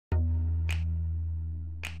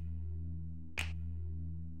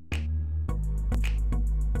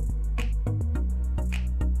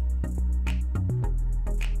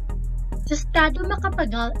Diosdado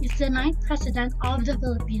Macapagal is the ninth President of the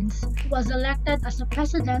Philippines, who was elected as a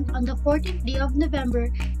President on the 14th day of November,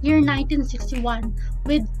 year 1961,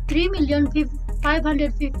 with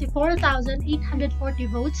 3,554,840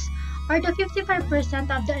 votes, or the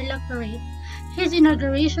 55% of the electorate. His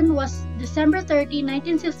inauguration was December 30,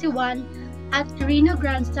 1961, at Carino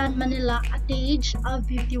Grandstand, Manila, at the age of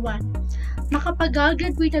 51. Macapagal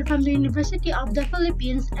graduated from the University of the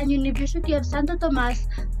Philippines and University of Santo Tomas,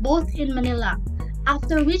 both in Manila,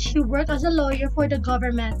 after which he worked as a lawyer for the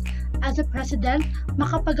government. As a president,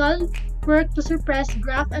 Macapagal worked to suppress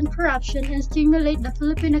graft and corruption and stimulate the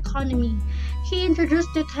Philippine economy. He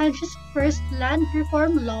introduced the country's first land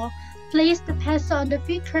reform law, placed the peso on the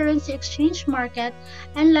free currency exchange market,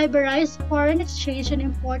 and liberalized foreign exchange and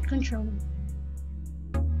import control.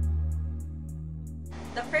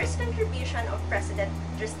 The first contribution of President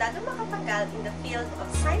Diosdado Macapagal in the field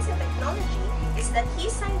of science and technology is that he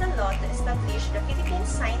signed a law to establish the Philippine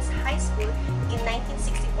Science High School in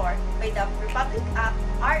 1964 by the Republic Act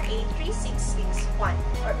RA 3661,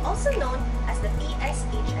 or also known as the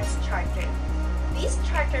PSHS Charter. This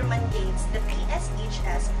charter mandates the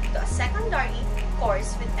PSHS to a secondary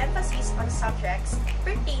course with emphasis on subjects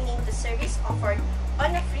pertaining to service offered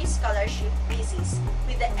on a free scholarship basis,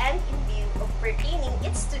 with the end in view of pertaining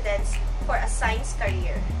its students for a science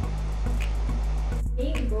career. The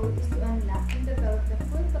main goal is to unlock and develop the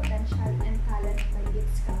full potential and talent by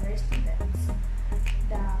its scholar students.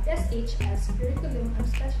 The PSHS curriculum of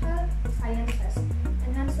special sciences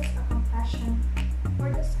enhances a compassion for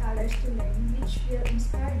the scholars to learn, which will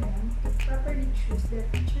inspire them to properly choose their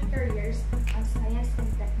future careers on science and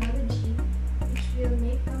technology, which will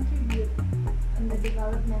contribute on the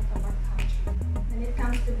development of our country. When it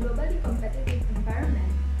comes to globally competitive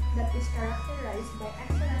environment that is characterized by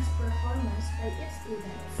excellent performance by its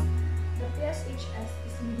students, the PSHS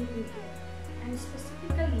is leading with it, and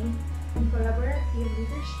specifically in collaborative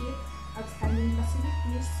leadership, outstanding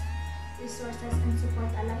facilities, resources and support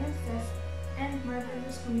alliances, and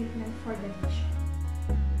marvelous commitment for the nation.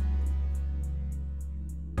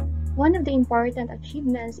 One of the important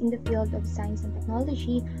achievements in the field of science and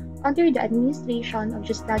technology under the administration of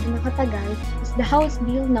Diosdado Macapagal is the House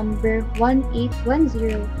Bill number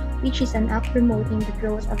 1810, which is an act promoting the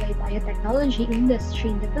growth of the biotechnology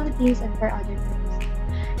industry in the Philippines and for other countries.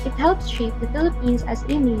 It helps shape the Philippines as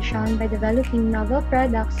a nation by developing novel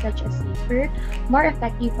products such as safer, more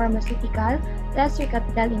effective pharmaceutical, lesser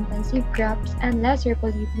capital-intensive crops, and lesser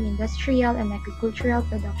polluting industrial and agricultural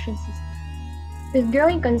production systems. With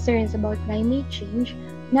growing concerns about climate change,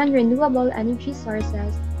 non-renewable energy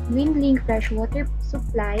sources, dwindling freshwater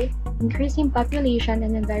supply, increasing population,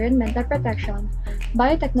 and environmental protection,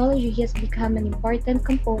 biotechnology has become an important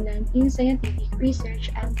component in scientific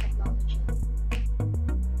research and technology.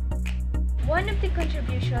 One of the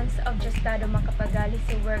contributions of Diosdado Macapagal is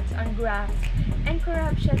his works on graft and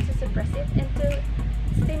corruption to suppress it and to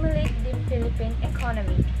stimulate the Philippine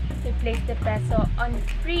economy. He placed the peso on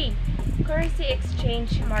free currency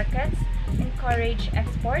exchange markets, encouraged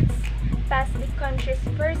exports, passed the country's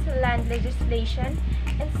first land legislation,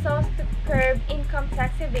 and sought to curb income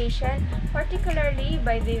tax evasion, particularly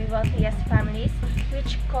by the wealthiest families,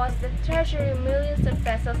 which cost the treasury millions of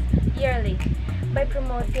pesos yearly. By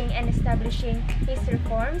promoting and establishing his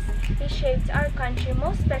reforms, he shaped our country,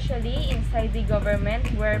 most especially inside the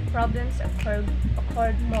government, where problems occurred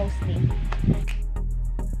mostly.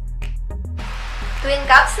 To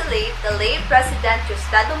encapsulate the late President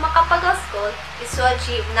Diosdado Macapagal's goal is to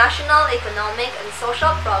achieve national economic and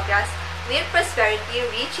social progress with prosperity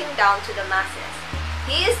reaching down to the masses.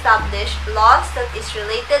 He established laws that is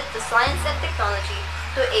related to science and technology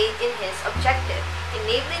to aid in his objective,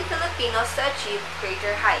 enabling Filipinos to achieve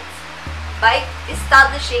greater heights. By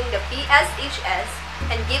establishing the PSHS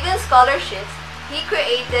and giving scholarships, he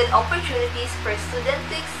created opportunities for students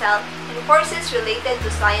to excel in courses related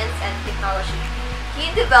to science and technology. He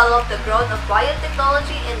developed the growth of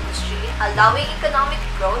biotechnology industry, allowing economic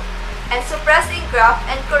growth and suppressing graft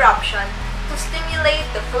and corruption to stimulate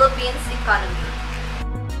the Philippines economy.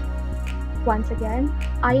 Once again,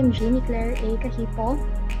 I am Jeannie Claire A. Cahipo. I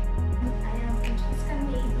am Francesca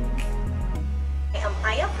Maidens. I am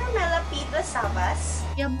Aya Carmela P. Sabas.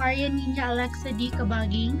 I am Maria Nina Alexa D.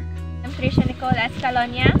 Cabaging. I'm Tricia Nicole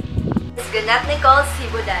Escalonia. It's Gunat Nicole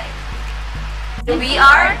Sibuday. We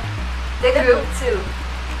are the Group 2.